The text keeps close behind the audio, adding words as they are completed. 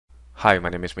Hi, my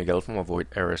name is Miguel from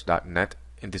avoiderrors.net.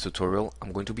 In this tutorial,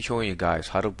 I'm going to be showing you guys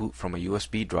how to boot from a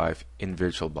USB drive in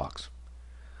VirtualBox.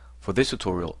 For this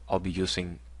tutorial, I'll be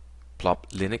using Plop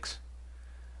Linux.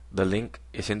 The link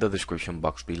is in the description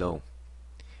box below.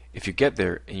 If you get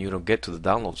there and you don't get to the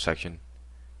download section,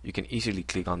 you can easily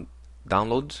click on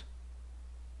Downloads,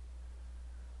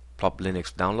 Plop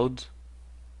Linux Downloads,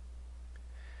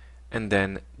 and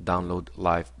then Download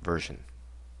Live Version.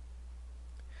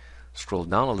 Scroll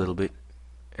down a little bit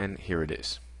and here it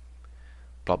is,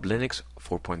 Plop Linux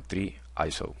 4.3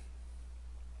 ISO.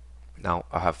 Now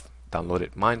I have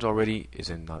downloaded mine already, is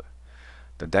in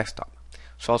the desktop.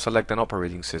 So I'll select an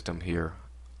operating system here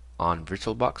on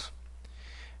VirtualBox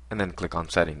and then click on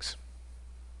Settings.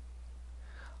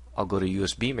 I'll go to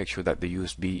USB, make sure that the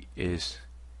USB is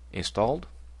installed.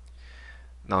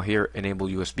 Now here, enable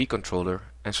USB controller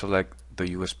and select the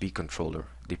USB controller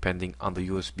depending on the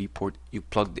USB port you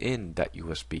plugged in that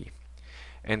USB,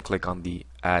 and click on the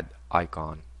add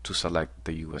icon to select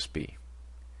the USB.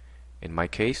 In my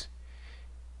case,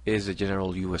 it is the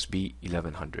general USB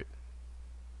 1100.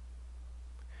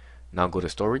 Now go to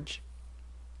storage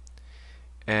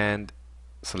and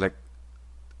select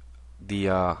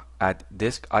the add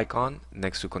disk icon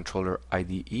next to controller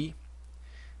IDE.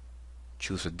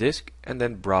 Choose a disk and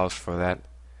then browse for that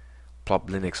Plop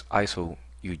Linux ISO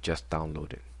you just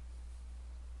downloaded.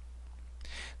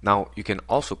 Now you can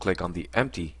also click on the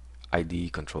empty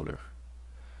IDE controller.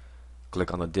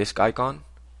 Click on the disk icon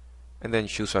and then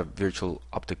choose a virtual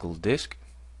optical disk,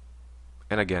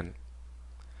 and again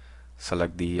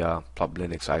select the Plop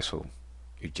Linux ISO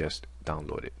you just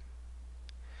downloaded.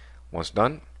 Once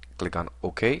done, click on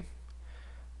OK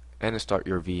and start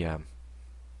your VM.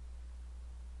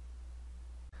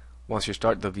 Once you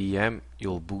start the VM,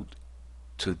 you'll boot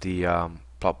to the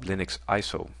Plop Linux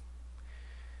ISO.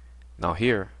 Now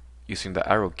here, using the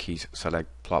arrow keys, select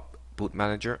Plop Boot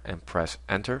Manager and press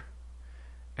Enter.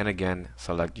 And again,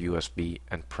 select USB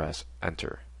and press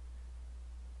Enter.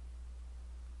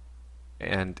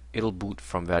 And it'll boot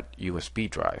from that USB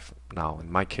drive. Now,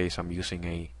 in my case, I'm using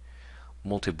a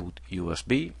multi-boot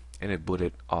USB, and it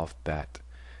booted off that.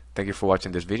 Thank you for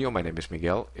watching this video. My name is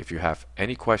Miguel. If you have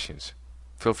any questions,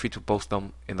 feel free to post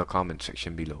them in the comment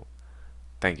section below.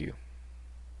 Thank you.